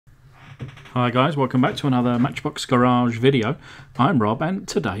Hi guys, welcome back to another Matchbox Garage video. I'm Rob and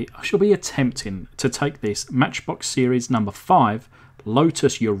today I shall be attempting to take this Matchbox Series number 5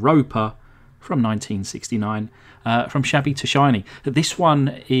 Lotus Europa from 1969 from shabby to shiny. This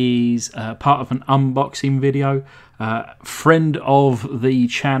one is part of an unboxing video. Friend of the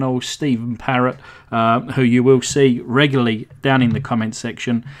channel, Steve Parrot, who you will see regularly down in the comment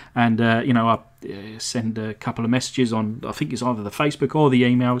section, and I send a couple of messages on, I think it's either the Facebook or the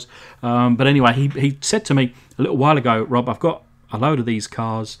emails, but anyway, he said to me a little while ago, Rob, I've got a load of these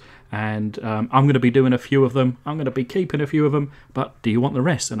cars and I'm going to be doing a few of them, I'm going to be keeping a few of them, but do you want the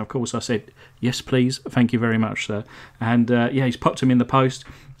rest? And of course I said, yes please, thank you very much sir. And yeah, he's popped them in the post.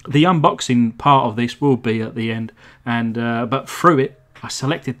 The unboxing part of this will be at the end, and but through it I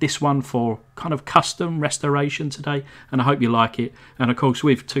selected this one for kind of custom restoration today, and I hope you like it. And of course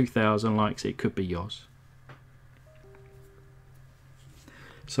with 2,000 likes it could be yours.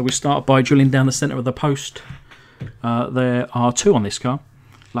 So we start by drilling down the centre of the post. There are two on this car.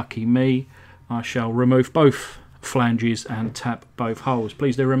 Lucky me, I shall remove both flanges and tap both holes.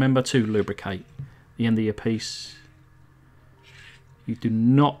 Please do remember to lubricate the end of your piece. You do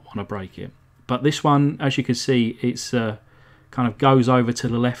not want to break it. But this one, as you can see, it's kind of goes over to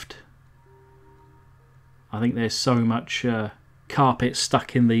the left. I think there's so much carpet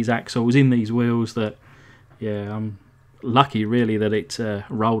stuck in these axles, in these wheels, that yeah, I'm lucky really that it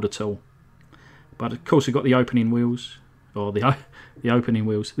rolled at all. But of course we've got the opening wheels, or the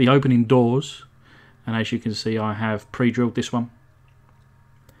opening doors, and as you can see I have pre-drilled this one.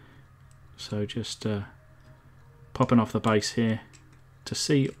 So just popping off the base here to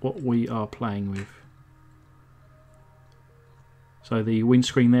see what we are playing with. So the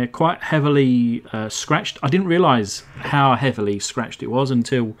windscreen there, quite heavily scratched. I didn't realise how heavily scratched it was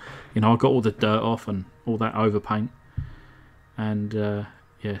until I got all the dirt off and all that overpaint. And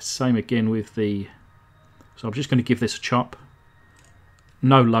yeah, same again with the. So I'm just going to give this a chop.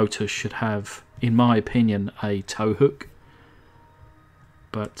 No Lotus should have, in my opinion, a tow hook.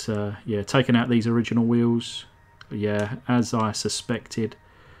 But yeah, taking out these original wheels. Yeah, as I suspected,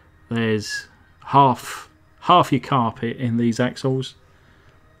 there's half your carpet in these axles,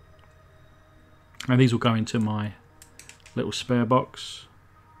 and these will go into my little spare box,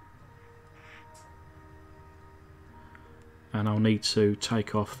 and I'll need to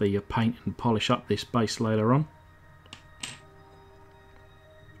take off the paint and polish up this base later on.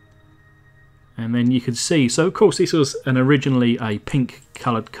 And then you can see, so of course this was originally a pink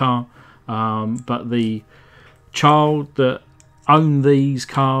coloured car, but the child that owned these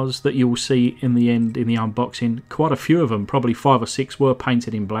cars that you will see in the end in the unboxing, quite a few of them, probably 5 or 6, were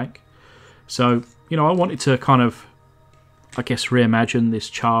painted in black. So I wanted to kind of, I guess, reimagine this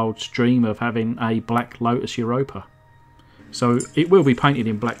child's dream of having a black Lotus Europa. So it will be painted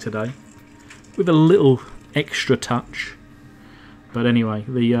in black today with a little extra touch. But anyway,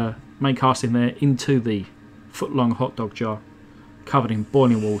 the main casting there into the foot-long hot dog jar, covered in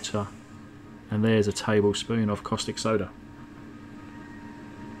boiling water, and there's a tablespoon of caustic soda.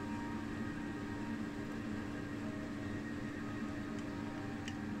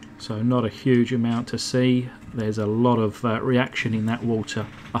 So not a huge amount to see. There's a lot of reaction in that water.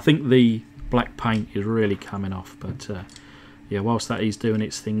 I think the black paint is really coming off, but yeah, whilst that is doing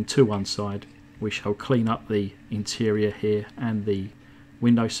its thing to one side, we shall clean up the interior here and the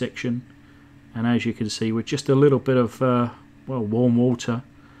window section. And as you can see, with just a little bit of warm water,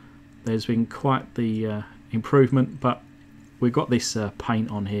 there's been quite the improvement. But we've got this paint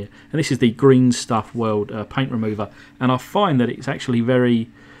on here, and this is the Green Stuff World paint remover, and I find that it's actually very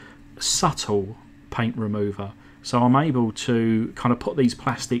subtle paint remover, so I'm able to kind of put these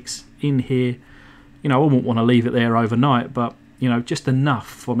plastics in here. I wouldn't want to leave it there overnight, but just enough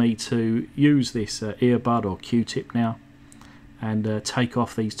for me to use this earbud or Q-tip now and take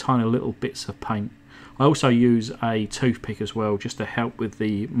off these tiny little bits of paint. I also use a toothpick as well, just to help with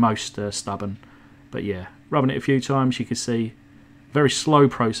the most stubborn. But yeah, rubbing it a few times, you can see, very slow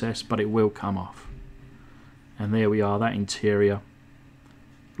process, but it will come off. And there we are, that interior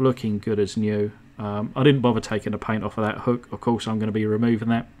looking good as new. I didn't bother taking the paint off of that hook. Of course I'm going to be removing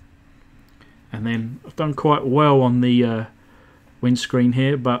that. And then I've done quite well on the windscreen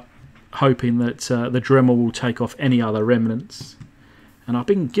here, but hoping that the Dremel will take off any other remnants. And I've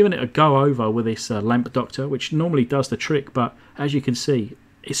been giving it a go over with this lamp doctor, which normally does the trick, but as you can see,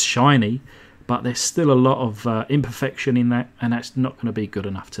 it's shiny, but there's still a lot of imperfection in that, and that's not going to be good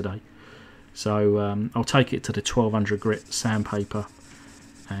enough today. So I'll take it to the 1200 grit sandpaper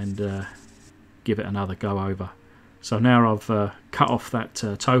and give it another go over. So now I've cut off that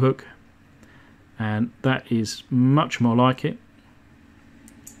tow hook, and that is much more like it.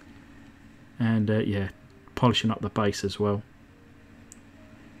 and yeah, polishing up the base as well.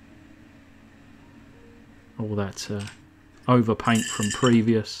 All that overpaint from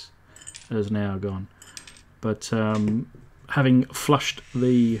previous has now gone. But having flushed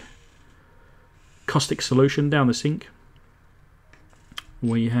the caustic solution down the sink,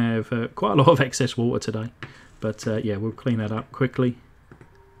 we have quite a lot of excess water today. But yeah, we'll clean that up quickly.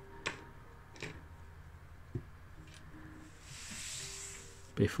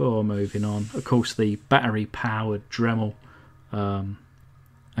 Before moving on, of course, the battery powered Dremel and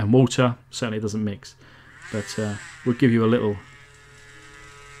water certainly doesn't mix, but we'll give you a little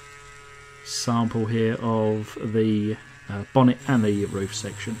sample here of the bonnet and the roof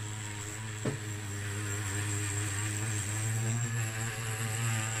section.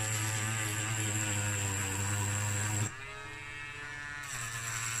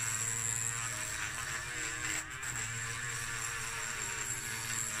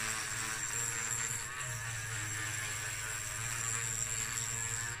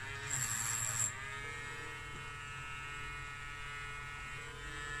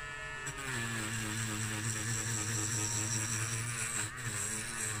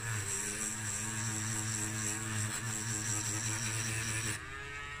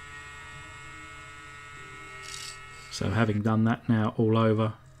 So having done that now all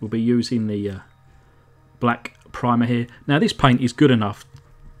over, we'll be using the black primer here. Now this paint is good enough,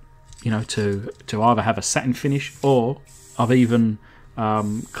 you know, to either have a satin finish, or I've even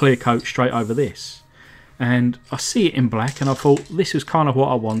clear coat straight over this. And I see it in black and I thought this is kind of what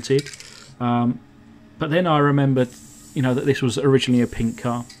I wanted. But then I remembered, you know, that this was originally a pink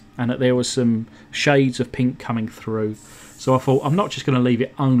car and that there was some shades of pink coming through. So I thought I'm not just going to leave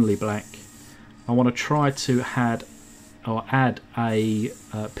it only black. I want to try to add a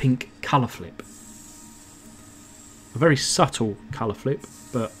pink colour flip. A very subtle colour flip,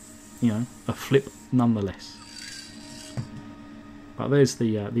 but you know, a flip nonetheless. But there's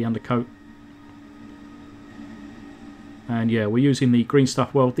the undercoat. And yeah, we're using the green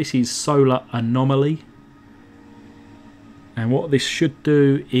stuff. Well, this is Solar Anomaly. And what this should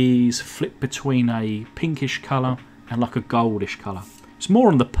do is flip between a pinkish colour and like a goldish colour. It's more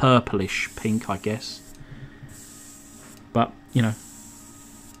on the purplish pink, I guess. But, you know,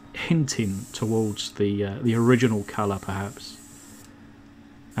 hinting towards the original colour, perhaps.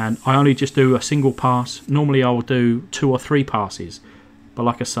 And I only just do a single pass. Normally I will do 2 or 3 passes. But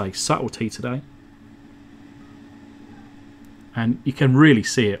like I say, subtlety today. And you can really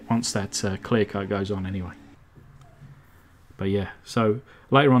see it once that clear coat goes on anyway. But yeah, so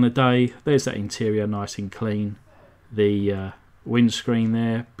later on the day, there's that interior nice and clean. The windscreen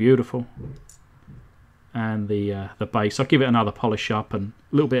there, beautiful. And the base, I'll give it another polish up and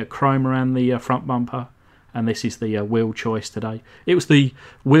a little bit of chrome around the front bumper. And this is the wheel choice today. It was the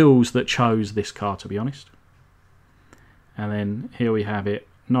wheels that chose this car, to be honest. And then here we have it,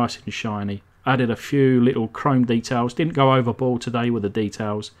 nice and shiny. Added a few little chrome details. Didn't go overboard today with the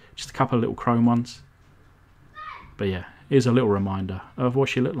details, just a couple of little chrome ones. But yeah, here's a little reminder of what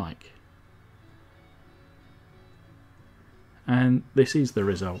she looked like. And this is the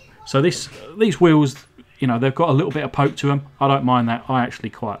result. So these wheels, you know, they've got a little bit of poke to them. I don't mind that. I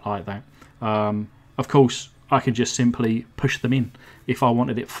actually quite like that. Of course, I could just simply push them in if I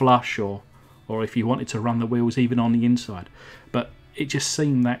wanted it flush, or if you wanted to run the wheels even on the inside. But it just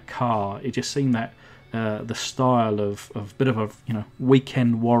seemed that car, it just seemed that the style of bit of a, you know,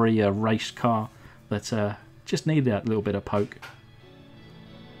 weekend warrior race car that just needed that little bit of poke.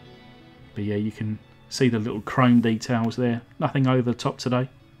 But yeah, you can see the little chrome details there. Nothing over the top today.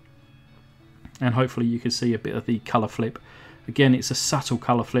 And hopefully you can see a bit of the colour flip. Again, it's a subtle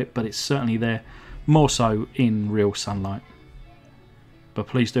colour flip, but it's certainly there, more so in real sunlight. But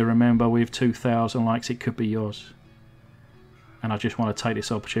please do remember, with 2,000 likes, it could be yours. And I just want to take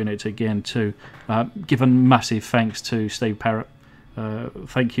this opportunity again to give a massive thanks to Steve Parrot.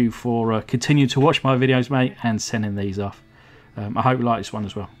 Thank you for continuing to watch my videos, mate, and sending these off. I hope you like this one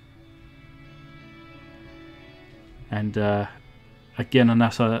as well. And again,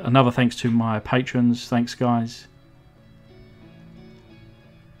 another thanks to my patrons. Thanks, guys.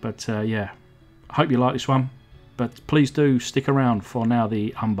 But yeah, I hope you like this one. But please do stick around for now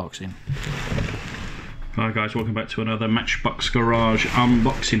the unboxing. Hi guys, welcome back to another Matchbox Garage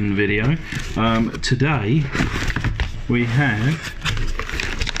unboxing video. Today we have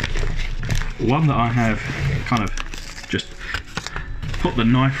one that I have kind of just put the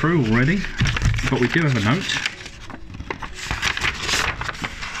knife through already, but we do have a note.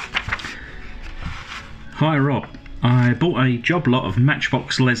 Hi Rob, I bought a job lot of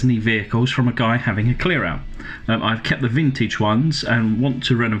Matchbox Lesney vehicles from a guy having a clear out. I've kept the vintage ones and want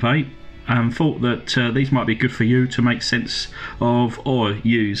to renovate. and thought that these might be good for you to make sense of or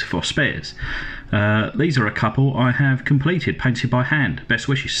use for spares. These are a couple I have completed, painted by hand. Best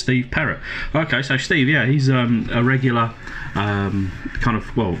wishes, Steve Parrot. Okay, so Steve, yeah, he's a regular kind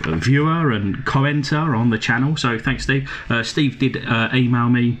of, well, a viewer and commenter on the channel, so thanks, Steve. Steve did email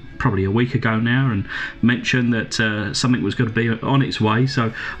me probably a week ago now and mentioned that something was going to be on its way,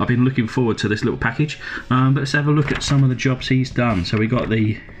 so I've been looking forward to this little package. But let's have a look at some of the jobs he's done. So we got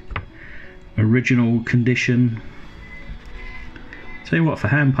the original condition. Tell you what, for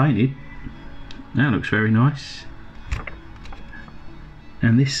hand painted, that looks very nice.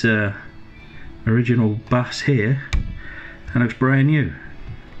 And this original bus here, that looks brand new.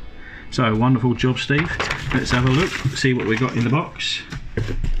 So wonderful job, Steve. Let's have a look, see what we got in the box.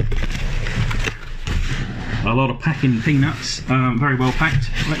 A lot of packing peanuts, very well packed.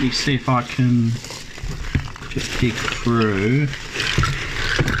 Let me see if I can just dig through.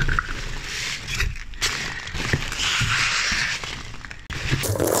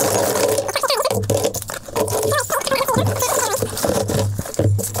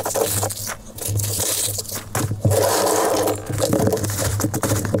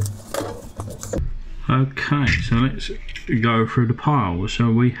 Okay, so let's go through the pile. So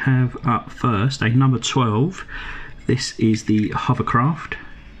we have up first a number 12. This is the hovercraft.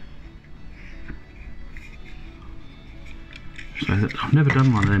 So I've never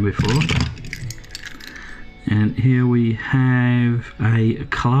done one of them before. And here we have a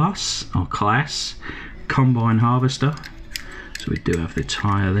class combine harvester. So we do have the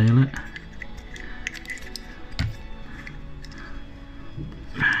tyre there, look.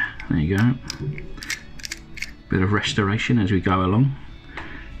 There you go. Bit of restoration as we go along,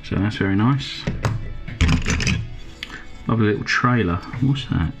 so that's very nice. Lovely little trailer. What's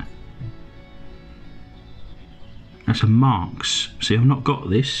that? That's a Marks. See, I've not got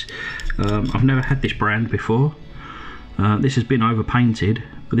this. I've never had this brand before. This has been overpainted,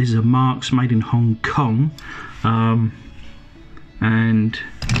 but this is a Marks made in Hong Kong, and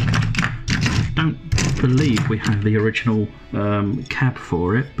I don't believe we have the original cab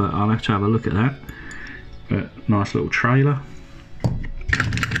for it, but I'll have to have a look at that. But nice little trailer.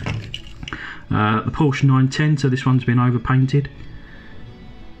 The Porsche 910, so this one's been overpainted.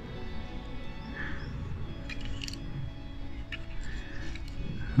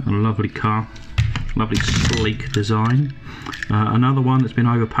 A lovely car, lovely sleek design. Another one that's been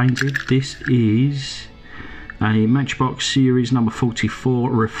overpainted. This is a Matchbox series number 44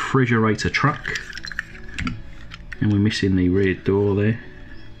 refrigerator truck, and we're missing the rear door there.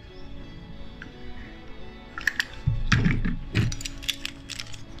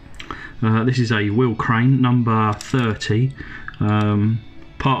 This is a wheel crane number 30.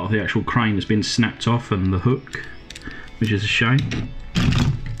 Part of the actual crane has been snapped off and the hook, which is a shame.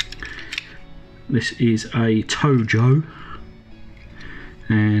 This is a Tojo,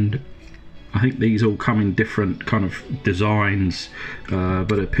 and I think these all come in different kind of designs,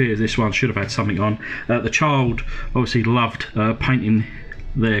 but it appears this one should have had something on. The child obviously loved painting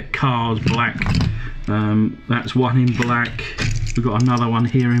their cars black. That's one in black. We've got another one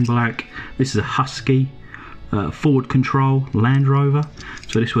here in black. This is a Husky Ford Control Land Rover,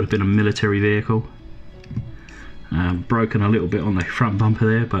 so this would have been a military vehicle. Broken a little bit on the front bumper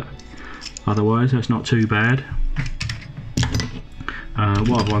there, but otherwise that's not too bad.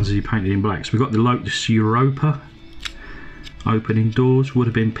 What other ones has he painted in black? So we've got the Lotus Europa. Opening doors, would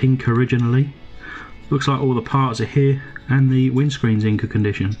have been pink originally. Looks like all the parts are here, and the windscreen's in good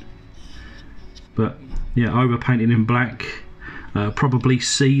condition. But yeah, overpainted in black. Probably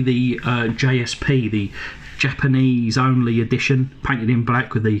see the JSP, the Japanese only edition, painted in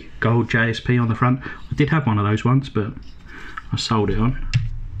black with the gold JSP on the front. I did have one of those once, but I sold it on.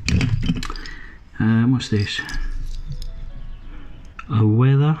 What's this? A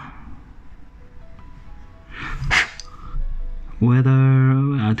weather,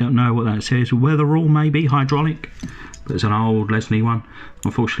 I don't know what that says. Weatherall maybe, hydraulic, but it's an old Leslie one.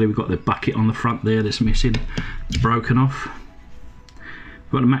 Unfortunately we've got the bucket on the front there that's missing, broken off.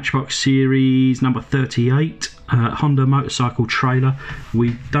 We've got a Matchbox series number 38 Honda motorcycle trailer.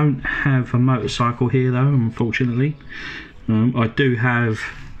 We don't have a motorcycle here though, unfortunately. I do have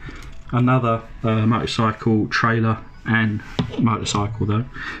another motorcycle trailer and motorcycle though,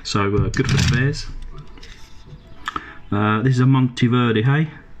 so good for spares. This is a Monteverde, hey?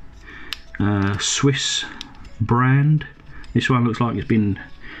 Swiss brand. This one looks like it's been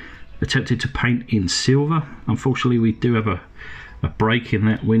attempted to paint in silver. Unfortunately we do have a break in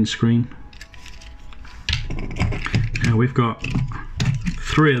that windscreen. Now we've got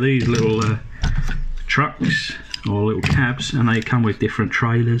 3 of these little trucks. or little cabs, and they come with different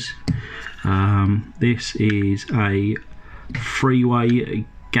trailers. This is a freeway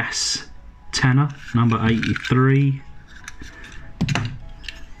gas tanner, number 83.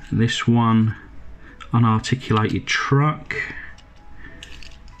 This one, unarticulated truck.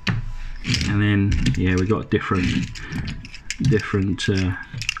 And then, yeah, we got different. I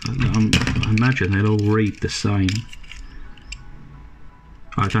imagine they'll all read the same.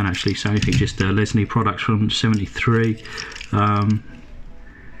 I don't actually say anything, just Lesney products from 73.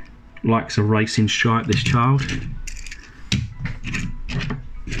 Likes a racing stripe, this child.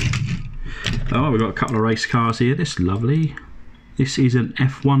 Oh, we've got a couple of race cars here. This is lovely. This is an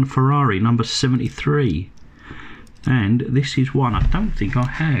F1 Ferrari, number 73. And this is one I don't think I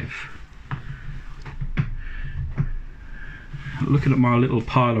have. Looking at my little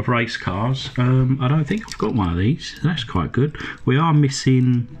pile of race cars, I don't think I've got one of these. That's quite good. We are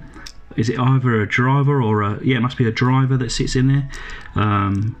missing, is it either a driver or a, yeah, it must be a driver that sits in there.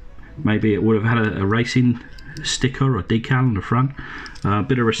 Maybe it would have had a racing sticker or decal on the front.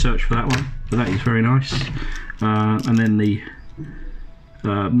 Bit of research for that one, but that is very nice. And then the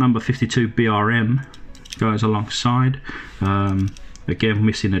number 52 BRM goes alongside. Again,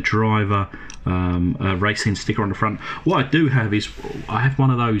 missing a driver, a racing sticker on the front. What I do have is, I have one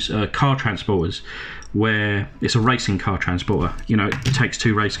of those car transporters where it's a racing car transporter, you know, it takes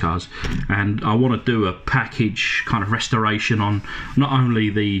 2 race cars, and I want to do a package kind of restoration on not only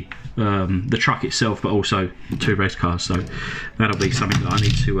the truck itself, but also 2 race cars. So that'll be something that I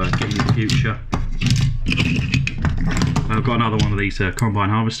need to get in the future. I've got another one of these combine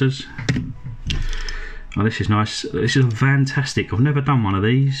harvesters. Oh, this is nice. This is fantastic. I've never done one of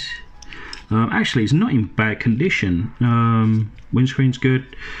these. Actually, it's not in bad condition. Windscreen's good.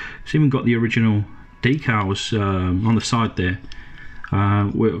 It's even got the original decals on the side there.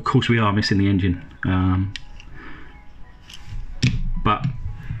 Of course, we are missing the engine, but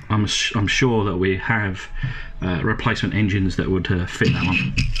I'm sure that we have replacement engines that would fit that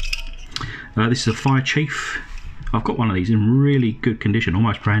one. This is a Fire Chief. I've got one of these in really good condition,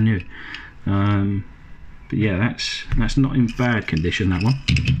 almost brand new. But yeah, that's not in bad condition, that one.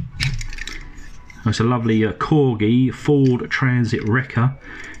 It's a lovely Corgi Ford Transit Wrecker,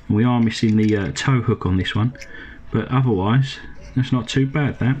 and we are missing the tow hook on this one, but otherwise that's not too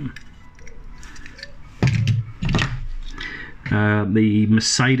bad. That the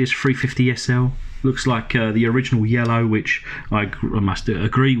Mercedes 350 SL looks like the original yellow, which I must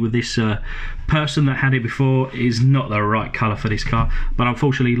agree with this person that had it before, is not the right colour for this car. But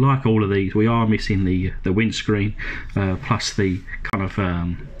unfortunately, like all of these, we are missing the windscreen, plus the kind of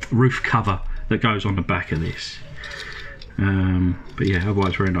roof cover that goes on the back of this. But yeah,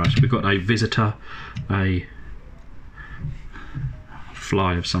 otherwise very nice. We've got a Visitor, a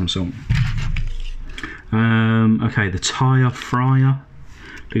Fly of some sort. Okay, the tyre fryer.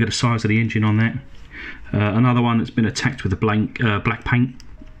 Look at the size of the engine on that. Another one that's been attacked with a black paint.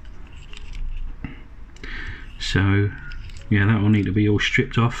 So yeah, that will need to be all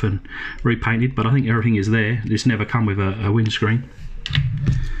stripped off and repainted, but I think everything is there. This never come with a windscreen.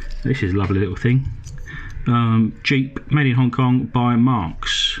 This is a lovely little thing. Jeep, made in Hong Kong by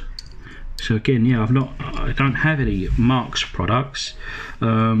Marks. So again, yeah, I don't have any Marks products,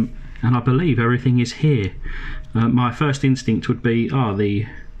 and I believe everything is here. My first instinct would be, the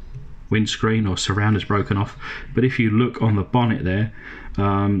windscreen or surround is broken off, but if you look on the bonnet there,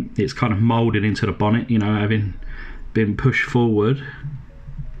 it's kind of moulded into the bonnet, you know, having been pushed forward.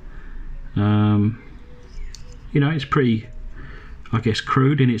 You know, it's pretty, I guess,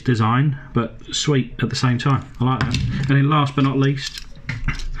 crude in its design, but sweet at the same time. I like that. And then last but not least,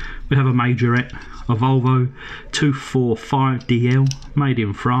 we have a majorette, a Volvo 245DL, made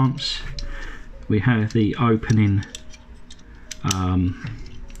in France. We have the opening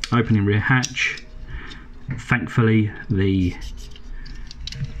rear hatch. Thankfully, the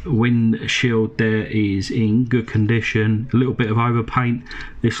windshield there is in good condition. A little bit of overpaint.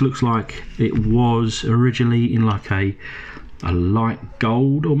 This looks like it was originally in like a light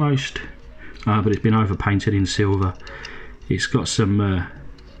gold almost, but it's been overpainted in silver. It's got some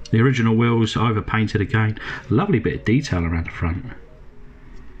the original wheels overpainted again. Lovely bit of detail around the front,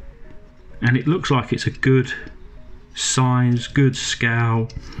 and it looks like it's a good size, good scale,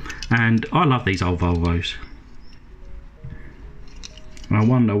 and I love these old Volvos. I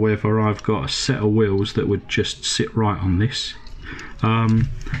wonder whether I've got a set of wheels that would just sit right on this. I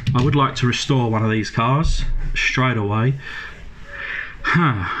would like to restore one of these cars straight away.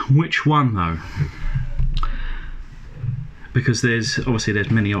 Which one though? Because there's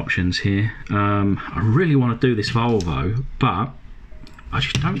many options here. I really want to do this Volvo, but I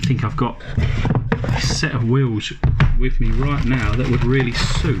just don't think I've got a set of wheels with me right now that would really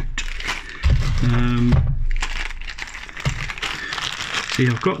suit. See,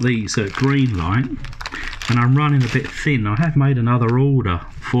 I've got these green light, and I'm running a bit thin. I have made another order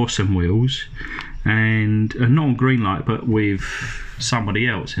for some wheels, and not on green light, but with somebody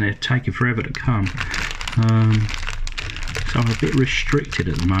else, and they're taking forever to come. So I'm a bit restricted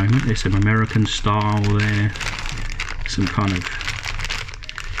at the moment. There's some American style there, some kind of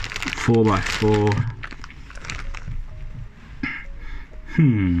 4x4.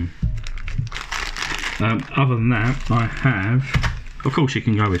 Other than that, I have, of course you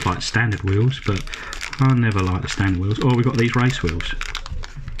can go with like standard wheels, but I never like the standard wheels. Oh, we've got these race wheels.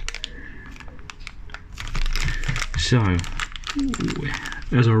 So,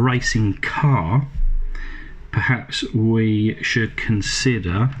 as a racing car, perhaps we should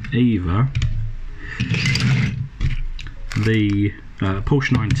consider either the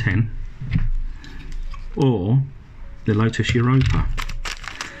Porsche 910 or the Lotus Europa.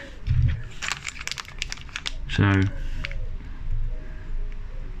 So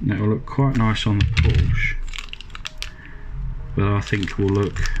that will look quite nice on the Porsche, but I think will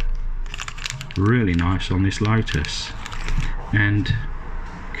look really nice on this Lotus. And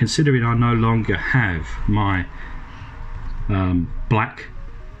considering I no longer have my black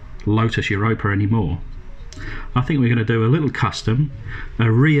Lotus Europa anymore, I think we're going to do a little custom, a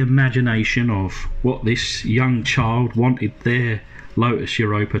reimagination of what this young child wanted their Lotus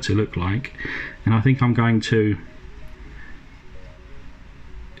Europa to look like, and I think I'm going to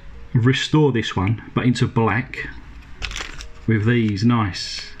restore this one but into black with these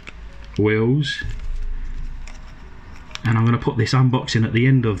nice wheels, and I'm going to put this unboxing at the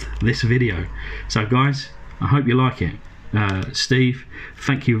end of this video. So guys, I hope you like it. Steve,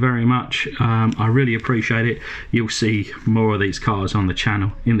 thank you very much. I really appreciate it. You'll see more of these cars on the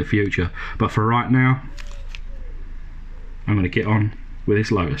channel in the future, but for right now I'm going to get on with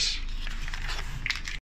this Lotus.